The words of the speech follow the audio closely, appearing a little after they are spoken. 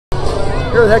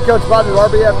Here with head coach Bobby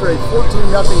Barbier after a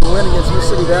 14-0 win against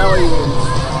Mississippi Valley.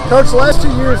 And coach, the last 2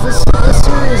 years, this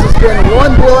series has been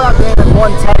one blowout game and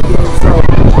one tight game. So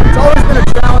it's always been a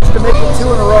challenge to make it 2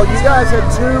 in a row. You guys had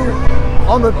 2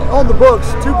 on the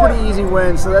books, 2 pretty easy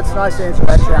wins. So that's nice to answer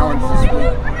that challenge this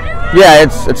week. Yeah,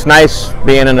 it's nice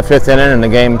being in the 5th inning and the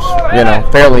game's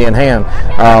fairly in hand,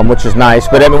 which is nice.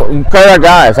 But I mean, credit our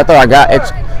guys. I thought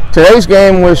today's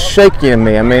game was shaky to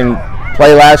me. I mean,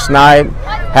 play last night,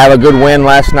 have a good win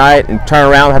last night, and turn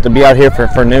around, have to be out here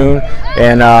for noon.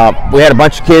 And we had a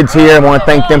bunch of kids here. I want to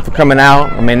thank them for coming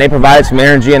out. I mean, they provided some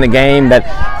energy in the game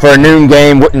that for a noon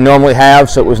game wouldn't normally have,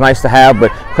 so it was nice to have.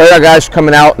 But credit our guys for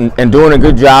coming out and doing a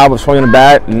good job of swinging the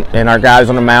bat, and our guys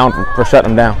on the mound for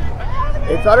shutting them down.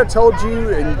 If I'd have told you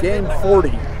in game 40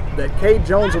 that Cade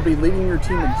Jones will be leading your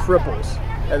team in triples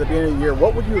at the beginning of the year,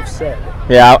 what would you have said?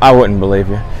 Yeah, I wouldn't believe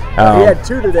you. He had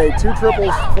 2 today, 2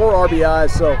 triples, 4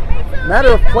 RBIs. So, matter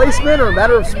of placement or a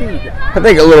matter of speed? I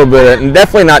think a little bit, and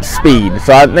definitely not speed.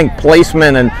 So I think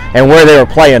placement and where they were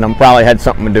playing them probably had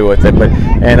something to do with it.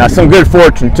 And some good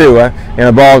fortune too.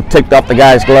 The ball ticked off the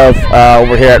guy's glove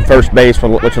over here at first base,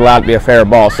 which allowed it to be a fair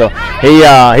ball. So he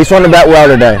swung the bat well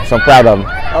today. So I'm proud of him.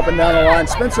 Up and down the line,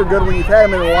 Spencer Goodwin, you've had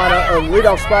him in the lineup,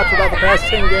 leadoff spot for about the past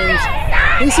 10 games.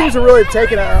 He seems to really have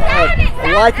taken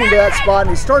a liking to that spot,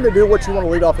 and he's starting to do what you want a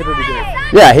leadoff hitter to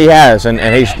do. Yeah, he has, and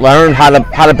he's learned how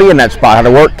to be in that spot, how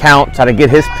to work counts, how to get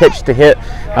his pitch to hit.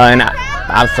 And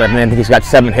obviously, I think he's got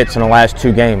 7 hits in the last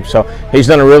 2 games, so he's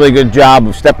done a really good job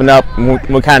of stepping up. And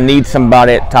we kind of need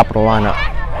somebody at the top of the lineup.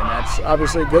 That's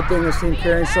obviously a good thing, this team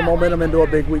carrying some momentum into a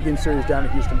big weekend series down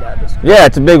at Houston Baptist. Yeah,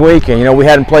 it's a big weekend. We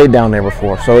hadn't played down there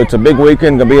before, so it's a big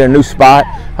weekend. Going to be in a new spot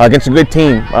against a good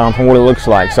team from what it looks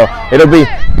like. So it'll be,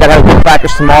 got to have a good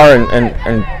practice tomorrow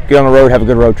and get on the road, have a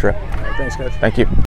good road trip. Thanks, Coach. Thank you.